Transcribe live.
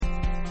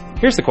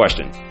Here's the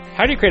question.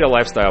 How do you create a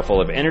lifestyle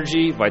full of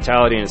energy,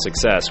 vitality, and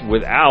success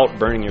without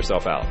burning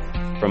yourself out?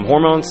 From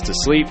hormones to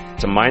sleep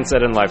to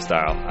mindset and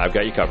lifestyle, I've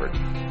got you covered.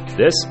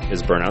 This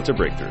is Burnout to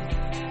Breakthrough.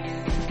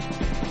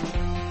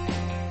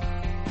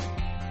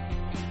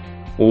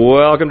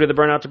 Welcome to the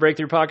Burnout to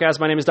Breakthrough podcast.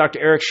 My name is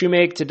Dr. Eric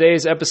Shoemake.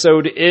 Today's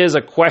episode is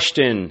a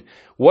question.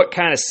 What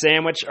kind of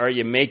sandwich are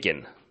you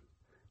making?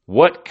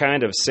 What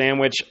kind of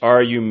sandwich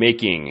are you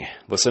making?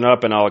 Listen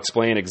up and I'll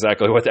explain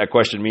exactly what that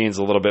question means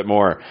a little bit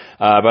more.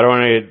 But I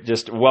want to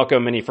just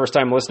welcome any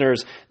first-time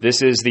listeners.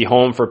 This is the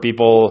home for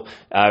people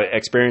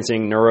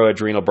experiencing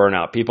neuroadrenal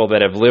burnout, people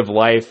that have lived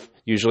life.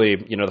 Usually,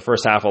 the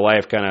first half of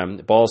life kind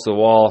of balls to the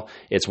wall.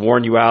 It's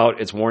worn you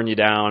out. It's worn you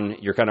down.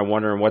 You're kind of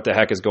wondering what the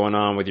heck is going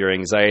on with your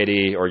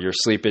anxiety or your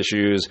sleep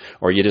issues,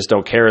 or you just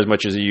don't care as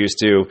much as you used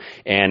to.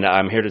 And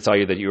I'm here to tell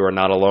you that you are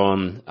not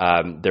alone.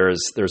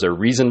 There's a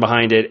reason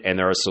behind it, and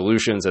there are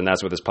solutions, and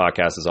that's what this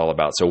podcast is all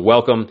about. So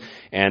welcome.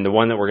 And the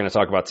one that we're going to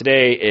talk about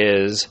today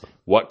is,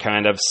 what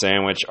kind of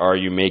sandwich are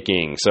you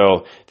making?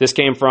 So this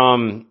came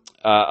from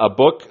a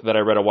book that I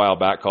read a while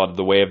back called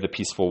The Way of the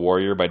Peaceful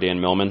Warrior by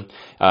Dan Millman.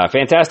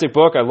 Fantastic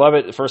book. I love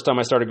it. The first time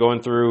I started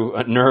going through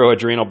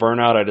neuroadrenal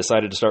burnout, I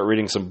decided to start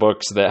reading some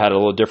books that had a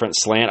little different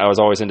slant. I was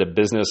always into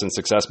business and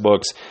success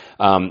books.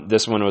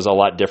 This one was a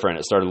lot different.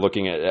 It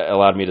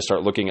allowed me to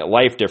start looking at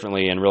life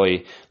differently and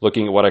really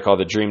looking at what I call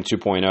the Dream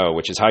 2.0,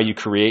 which is how you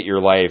create your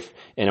life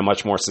in a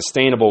much more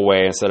sustainable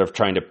way instead of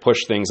trying to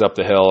push things up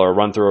the hill or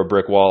run through a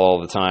brick wall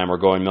all the time or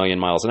going a million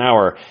miles an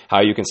hour,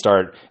 how you can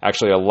start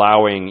actually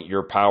allowing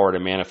your power to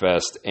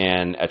manifest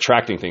and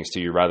attracting things to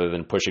you rather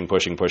than pushing.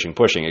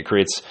 It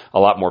creates a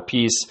lot more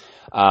peace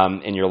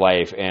in your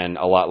life and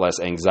a lot less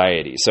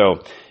anxiety.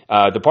 So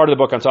the part of the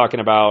book I'm talking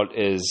about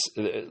is,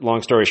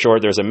 long story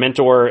short, there's a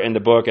mentor in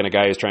the book and a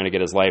guy who's trying to get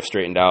his life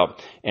straightened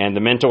out. And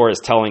the mentor is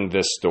telling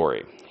this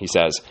story. He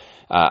says,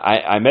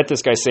 I met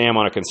this guy Sam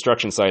on a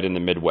construction site in the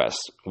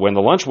Midwest. When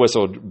the lunch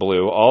whistle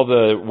blew, all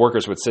the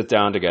workers would sit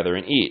down together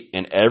and eat.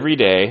 And every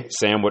day,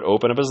 Sam would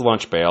open up his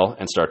lunch pail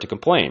and start to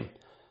complain.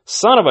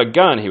 "Son of a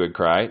gun," he would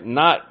cry,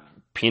 "not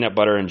peanut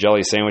butter and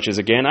jelly sandwiches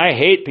again. I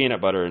hate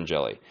peanut butter and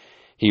jelly."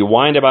 He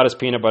whined about his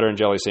peanut butter and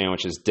jelly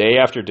sandwiches day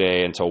after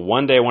day until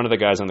one day one of the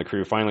guys on the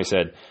crew finally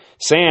said,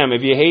 "Sam,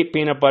 if you hate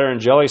peanut butter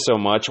and jelly so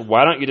much,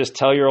 why don't you just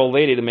tell your old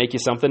lady to make you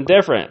something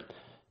different?"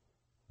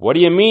 "What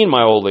do you mean,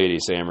 my old lady?"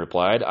 Sam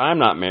replied. "I'm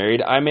not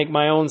married. I make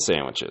my own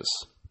sandwiches."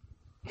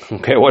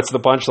 Okay, what's the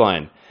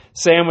punchline?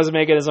 Sam was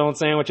making his own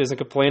sandwiches and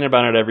complaining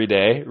about it every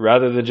day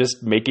rather than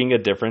just making a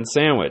different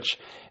sandwich.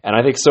 And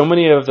I think so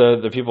many of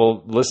the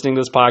people listening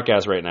to this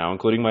podcast right now,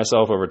 including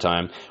myself over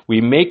time,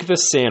 we make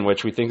this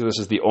sandwich. We think this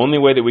is the only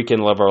way that we can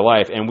live our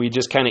life. And we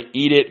just kind of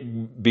eat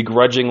it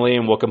begrudgingly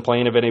and we'll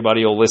complain if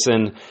anybody will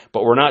listen.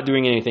 But we're not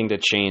doing anything to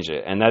change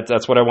it. And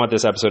that's what I want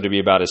this episode to be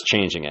about, is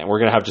changing it. And we're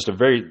going to have just a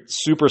very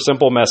super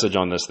simple message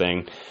on this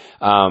thing,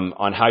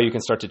 on how you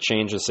can start to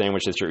change the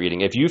sandwich that you're eating.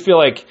 If you feel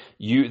like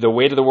the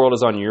weight of the world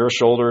is on your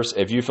shoulders,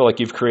 if you feel like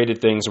you've created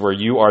things where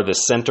you are the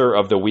center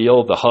of the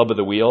wheel, the hub of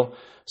the wheel,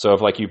 so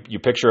if you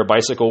picture a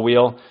bicycle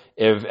wheel,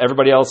 if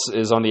everybody else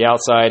is on the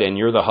outside and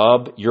you're the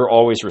hub, you're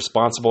always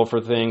responsible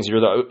for things. You're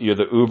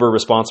the uber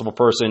responsible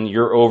person.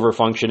 You're over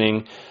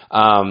functioning.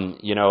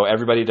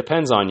 Everybody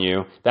depends on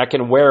you. That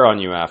can wear on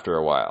you after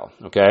a while.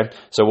 Okay.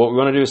 So what we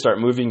want to do is start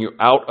moving you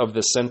out of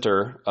the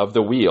center of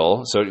the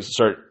wheel. So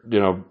start,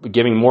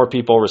 giving more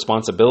people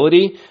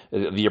responsibility,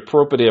 the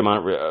appropriate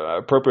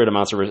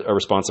amounts of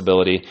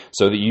responsibility,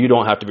 so that you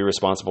don't have to be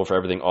responsible for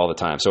everything all the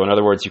time. So in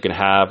other words, you can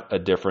have a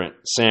different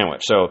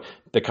sandwich. So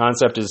the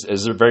concept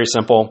is very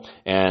simple,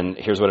 and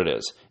here's what it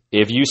is.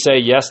 If you say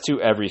yes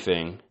to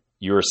everything,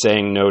 you are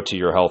saying no to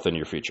your health and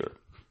your future.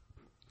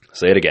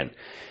 Say it again.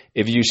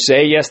 If you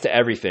say yes to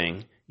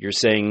everything, you're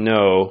saying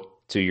no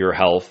to your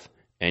health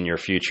and your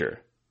future.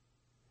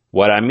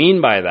 What I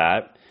mean by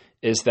that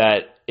is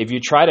that if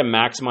you try to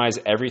maximize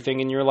everything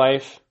in your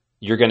life,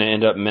 you're going to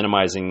end up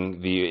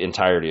minimizing the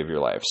entirety of your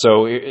life.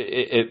 So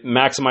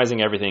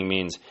maximizing everything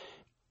means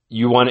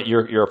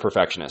you're a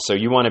perfectionist. So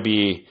you want to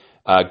be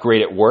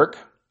great at work.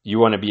 You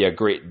want to be a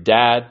great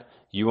dad.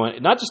 You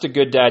want not just a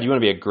good dad, you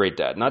want to be a great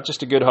dad. Not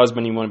just a good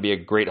husband, you want to be a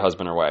great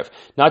husband or wife.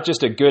 Not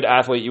just a good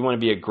athlete, you want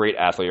to be a great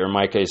athlete. Or in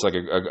my case,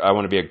 I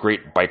want to be a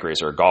great bike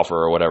racer or golfer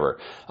or whatever.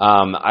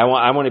 I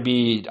want to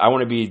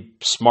be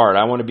smart.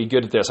 I want to be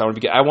good at this. I want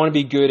to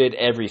be good at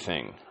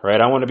everything,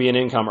 right? I want to be an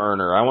income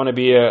earner. I want to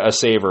be a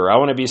saver. I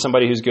want to be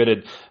somebody who's good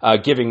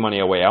at giving money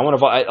away.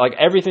 Like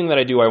everything that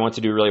I do, I want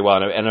to do really well.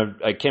 And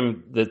I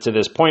came to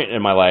this point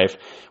in my life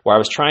where I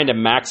was trying to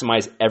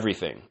maximize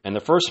everything. And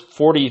the first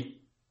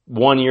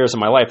 41 years of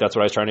my life, that's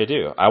what I was trying to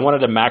do. I wanted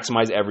to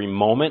maximize every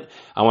moment.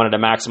 I wanted to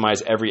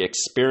maximize every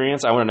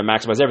experience. I wanted to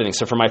maximize everything.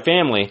 So for my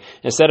family,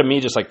 instead of me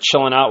just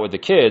chilling out with the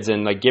kids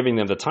and giving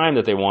them the time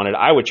that they wanted,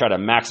 I would try to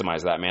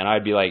maximize that, man.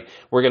 I'd be like,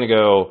 we're going to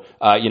go,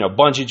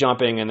 bungee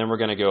jumping, and then we're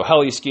going to go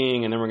heli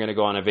skiing, and then we're going to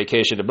go on a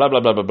vacation to blah, blah,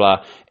 blah, blah,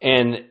 blah.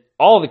 And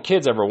all the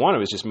kids ever wanted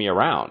was just me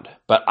around.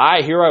 But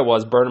here I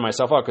was burning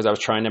myself out because I was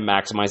trying to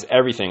maximize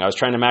everything. I was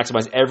trying to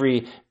maximize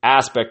every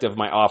aspect of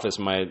my office,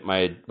 my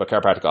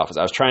chiropractic office.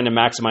 I was trying to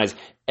maximize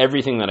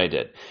everything that I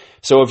did.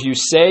 So if you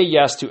say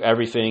yes to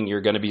everything,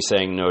 you're going to be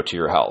saying no to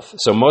your health.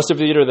 So most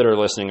of you that are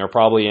listening are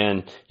probably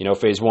in,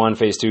 phase 1,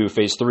 phase 2,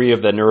 phase 3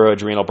 of the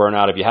neuroadrenal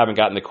burnout. If you haven't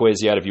gotten the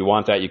quiz yet, if you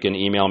want that, you can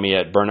email me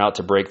at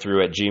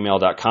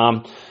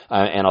burnouttobreakthrough@gmail.com,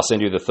 and I'll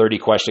send you the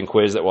 30-question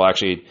quiz that will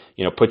actually,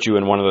 put you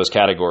in one of those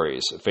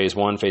categories, phase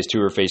 1, phase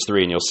 2, or phase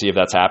 3, and you'll see if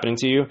that's happening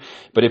to you.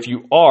 But if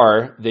you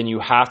are, then you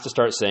have to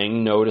start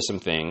saying no to some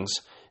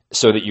things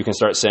so that you can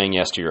start saying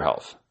yes to your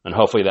health. And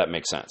hopefully that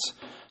makes sense.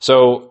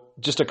 So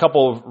just a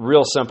couple of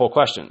real simple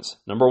questions.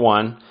 Number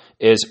one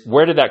is,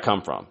 where did that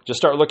come from? Just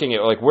start looking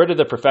at, where did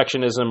the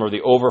perfectionism or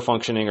the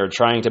over-functioning or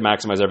trying to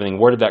maximize everything,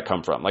 where did that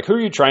come from? Who are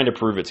you trying to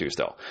prove it to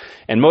still?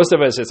 And most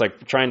of us, it's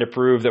trying to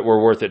prove that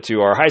we're worth it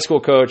to our high school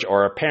coach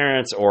or our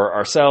parents or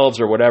ourselves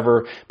or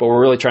whatever, but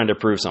we're really trying to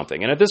prove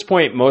something. And at this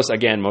point, most of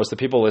the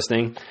people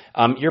listening,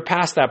 you're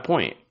past that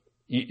point.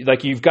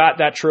 You've got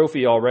that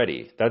trophy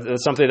already.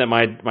 That's something that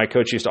my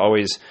coach used to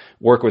always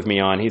work with me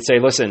on. He'd say,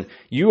 listen,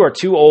 you are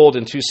too old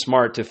and too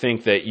smart to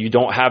think that you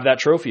don't have that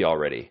trophy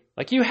already.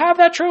 You have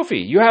that trophy.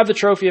 You have the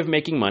trophy of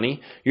making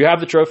money. You have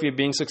the trophy of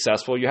being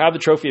successful. You have the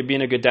trophy of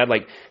being a good dad.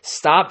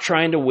 Stop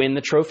trying to win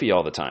the trophy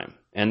all the time.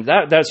 And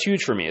that's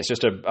huge for me. It's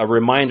just a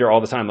reminder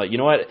all the time, you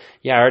know what?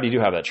 Yeah, I already do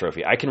have that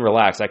trophy. I can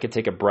relax. I can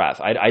take a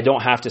breath. I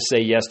don't have to say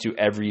yes to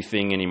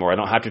everything anymore. I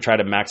don't have to try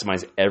to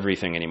maximize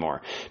everything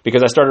anymore.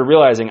 Because I started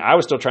realizing I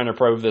was still trying to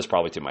prove this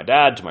probably to my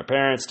dad, to my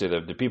parents, to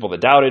the people that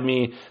doubted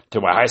me,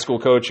 to my high school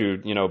coach who,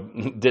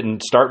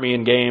 didn't start me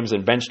in games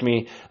and benched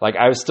me.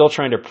 I was still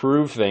trying to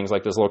prove things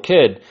like this little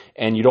kid,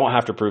 and you don't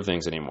have to prove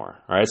things anymore.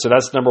 All right. So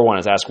that's number one,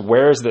 is ask,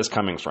 where is this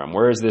coming from?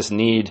 Where is this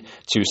need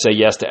to say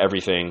yes to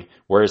everything?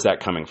 Where is that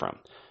coming from?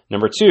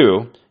 Number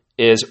two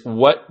is,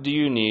 what do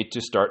you need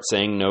to start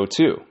saying no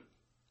to?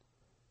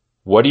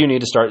 What do you need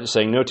to start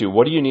saying no to?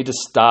 What do you need to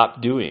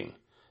stop doing?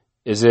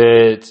 Do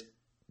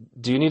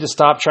you need to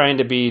stop trying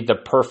to be the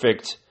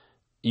perfect,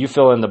 you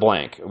fill in the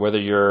blank, whether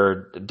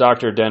you're a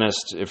doctor,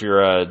 dentist, if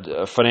you're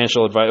a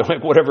financial advisor,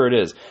 whatever it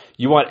is,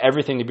 you want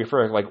everything to be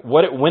perfect.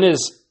 When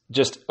is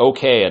just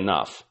okay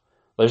enough?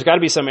 There's got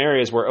to be some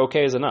areas where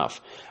okay is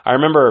enough. I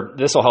remember,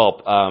 this will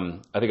help. I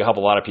think it'll help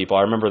a lot of people.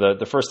 I remember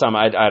the first time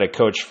I had a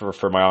coach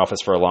for my office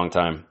for a long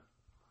time.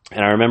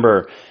 And I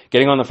remember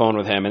getting on the phone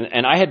with him,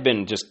 and I had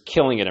been just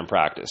killing it in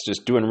practice,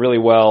 just doing really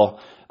well.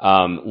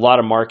 A lot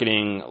of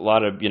marketing, a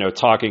lot of,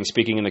 talking,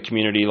 speaking in the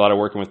community, a lot of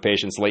working with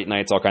patients, late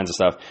nights, all kinds of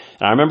stuff.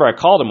 And I remember I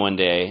called him one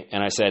day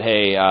and I said,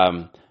 hey,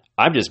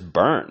 I'm just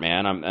burnt,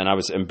 man. And I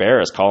was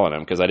embarrassed calling him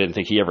because I didn't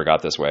think he ever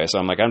got this way. So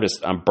I'm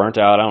I'm burnt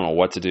out. I don't know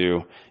what to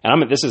do.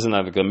 And this is in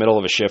the middle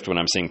of a shift when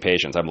I'm seeing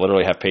patients. I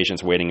literally have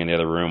patients waiting in the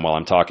other room while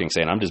I'm talking,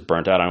 saying, I'm just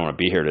burnt out. I don't want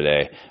to be here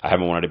today. I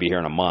haven't wanted to be here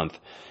in a month.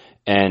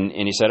 And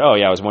he said, oh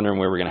yeah, I was wondering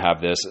where we're going to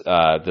have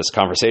this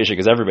conversation,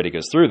 because everybody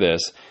goes through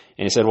this.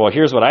 And he said, well,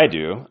 here's what I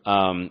do.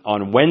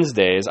 On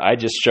Wednesdays, I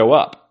just show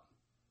up.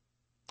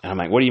 And I'm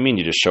like, what do you mean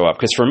you just show up?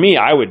 Because for me,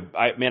 I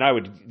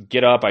would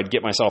get up, I'd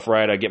get myself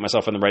right, I'd get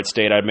myself in the right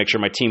state, I'd make sure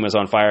my team was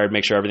on fire, I'd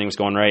make sure everything was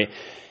going right.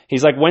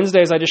 He's like,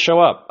 Wednesdays, I just show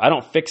up. I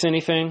don't fix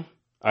anything.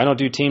 I don't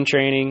do team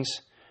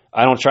trainings.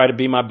 I don't try to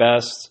be my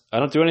best. I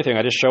don't do anything.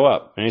 I just show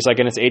up. And he's like,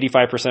 and it's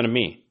 85% of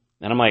me.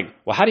 And I'm like,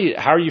 well, how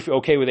are you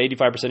okay with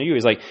 85% of you?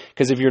 He's like,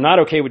 because if you're not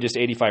okay with just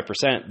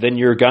 85%, then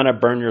you're going to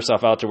burn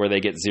yourself out to where they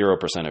get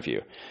 0% of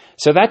you.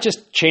 So that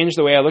just changed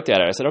the way I looked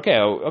at it. I said,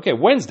 okay,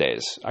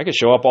 Wednesdays. I could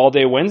show up all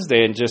day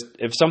Wednesday and just,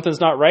 if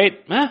something's not right,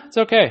 it's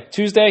okay.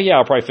 Tuesday, yeah,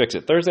 I'll probably fix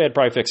it. Thursday, I'd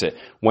probably fix it.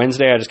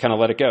 Wednesday, I just kind of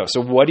let it go. So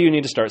what do you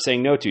need to start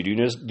saying no to? Do you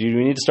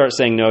need to start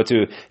saying no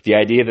to the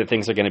idea that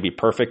things are going to be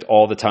perfect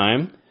all the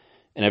time?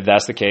 And if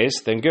that's the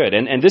case, then good.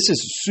 And this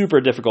is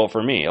super difficult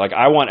for me.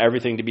 I want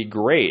everything to be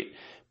great.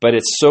 But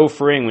it's so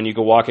freeing when you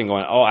go walking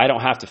going, oh, I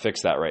don't have to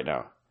fix that right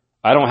now.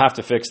 I don't have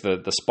to fix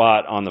the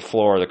spot on the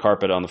floor, the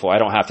carpet on the floor. I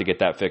don't have to get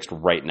that fixed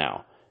right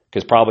now,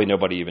 because probably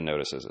nobody even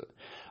notices it.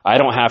 I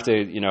don't have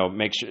to,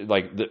 make sure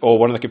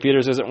one of the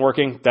computers isn't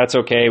working. That's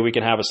okay. We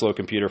can have a slow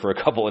computer for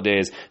a couple of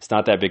days. It's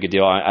not that big a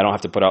deal. I don't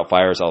have to put out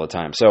fires all the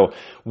time. So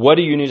what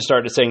do you need to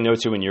start saying no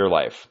to in your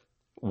life?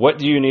 What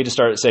do you need to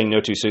start saying no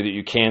to so that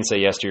you can say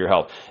yes to your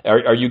health?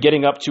 Are you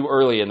getting up too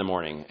early in the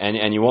morning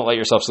and you won't let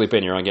yourself sleep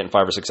in? You're only getting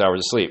 5 or 6 hours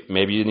of sleep.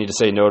 Maybe you need to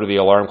say no to the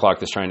alarm clock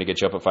that's trying to get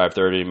you up at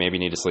 5:30. Maybe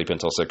you need to sleep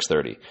until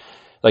 6:30.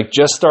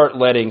 Just start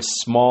letting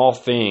small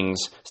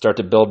things start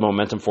to build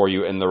momentum for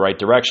you in the right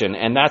direction.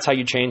 And that's how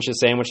you change the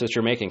sandwich that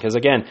you're making. Because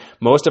again,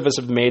 most of us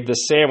have made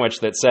this sandwich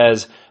that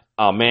says,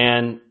 oh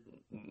man,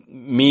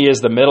 me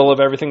is the middle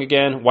of everything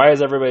again. Why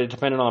is everybody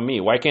dependent on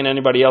me? Why can't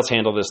anybody else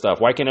handle this stuff?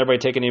 Why can't everybody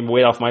take any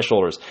weight off my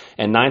shoulders?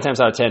 And 9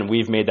 times out of 10,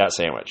 we've made that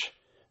sandwich.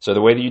 So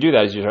the way that you do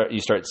that is you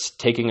start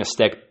taking a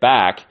step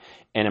back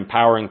and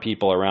empowering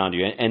people around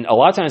you. And a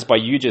lot of times by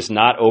you just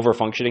not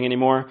over-functioning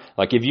anymore,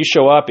 if you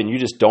show up and you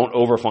just don't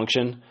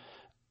over-function,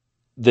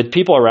 the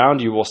people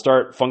around you will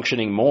start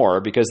functioning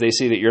more because they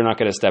see that you're not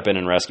going to step in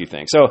and rescue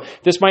things. So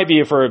this might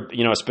be for,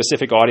 a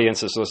specific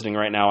audience that's listening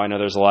right now. I know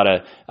there's a lot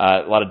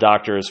of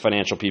doctors,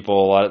 financial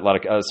people, a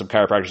lot of some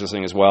chiropractors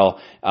listening as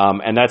well.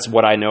 And that's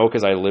what I know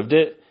because I lived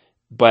it.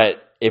 But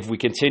if we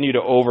continue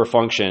to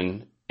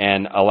overfunction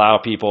and allow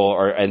people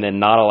and then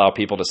not allow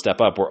people to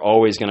step up, we're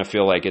always going to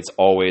feel like it's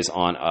always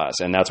on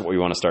us. And that's what we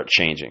want to start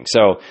changing.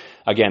 So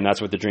again, that's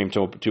what the Dream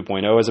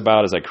 2.0 is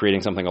about, is like creating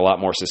something a lot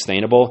more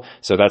sustainable.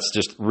 So that's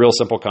just real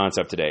simple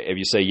concept today. If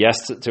you say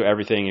yes to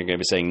everything, you're going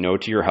to be saying no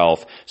to your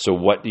health. So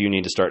what do you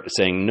need to start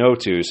saying no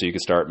to so you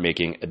can start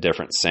making a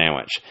different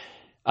sandwich?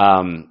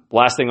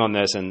 Last thing on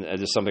this, and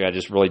this is something I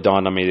just really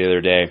dawned on me the other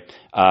day.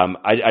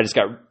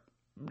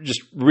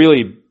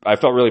 I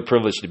felt really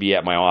privileged to be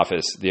at my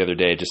office the other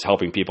day, just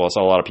helping people. I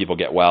saw a lot of people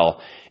get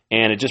well.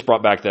 And it just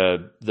brought back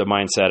the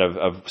mindset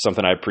of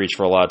something I preach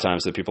for a lot of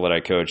times to the people that I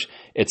coach.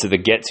 It's the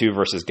get to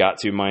versus got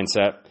to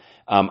mindset.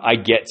 I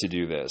get to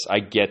do this. I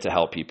get to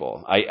help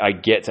people. I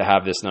get to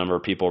have this number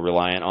of people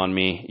reliant on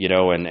me,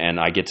 and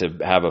I get to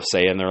have a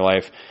say in their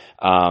life.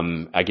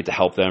 I get to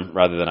help them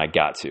rather than I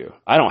got to.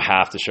 I don't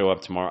have to show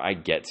up tomorrow. I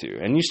get to.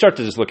 And you start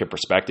to just look at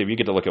perspective. You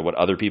get to look at what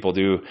other people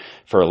do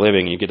for a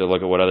living. You get to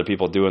look at what other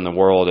people do in the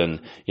world.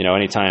 And,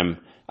 anytime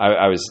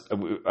I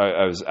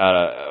was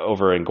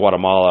over in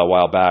Guatemala a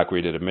while back,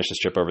 we did a mission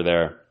trip over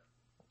there,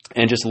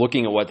 and just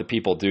looking at what the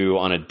people do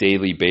on a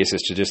daily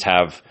basis to just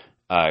have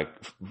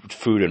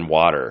food and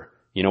water,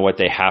 what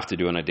they have to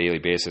do on a daily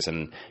basis.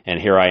 And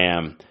here I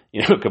am,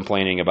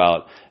 complaining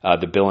about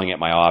the billing at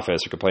my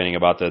office, or complaining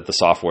about the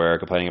software, or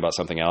complaining about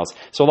something else.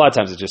 So a lot of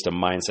times it's just a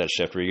mindset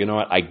shift where,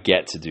 I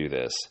get to do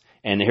this.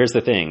 And here's the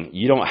thing.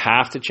 You don't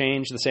have to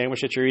change the sandwich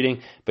that you're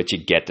eating, but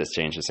you get to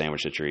change the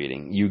sandwich that you're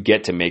eating. You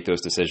get to make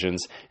those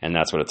decisions, and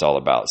that's what it's all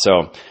about.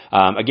 So,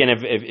 again,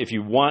 if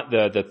you want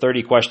the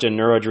 30-question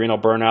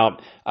neuroadrenal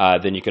burnout,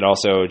 then you can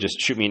also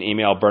just shoot me an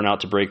email,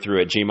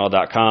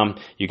 burnout2breakthrough@gmail.com.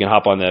 You can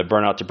hop on the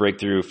Burnout to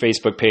Breakthrough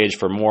Facebook page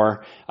for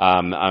more.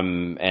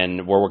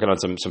 And we're working on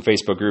some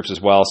Facebook groups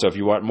as well. So if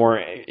you want more,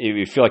 if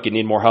you feel like you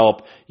need more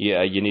help,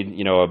 you need,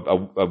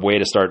 a way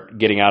to start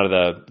getting out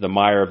of the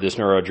mire of this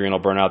neuroadrenal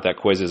burnout, that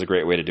quiz is a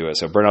great way to do it.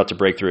 So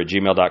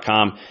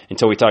burnout2breakthrough@gmail.com.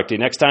 Until we talk to you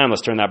next time,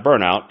 let's turn that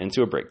burnout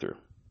into a breakthrough.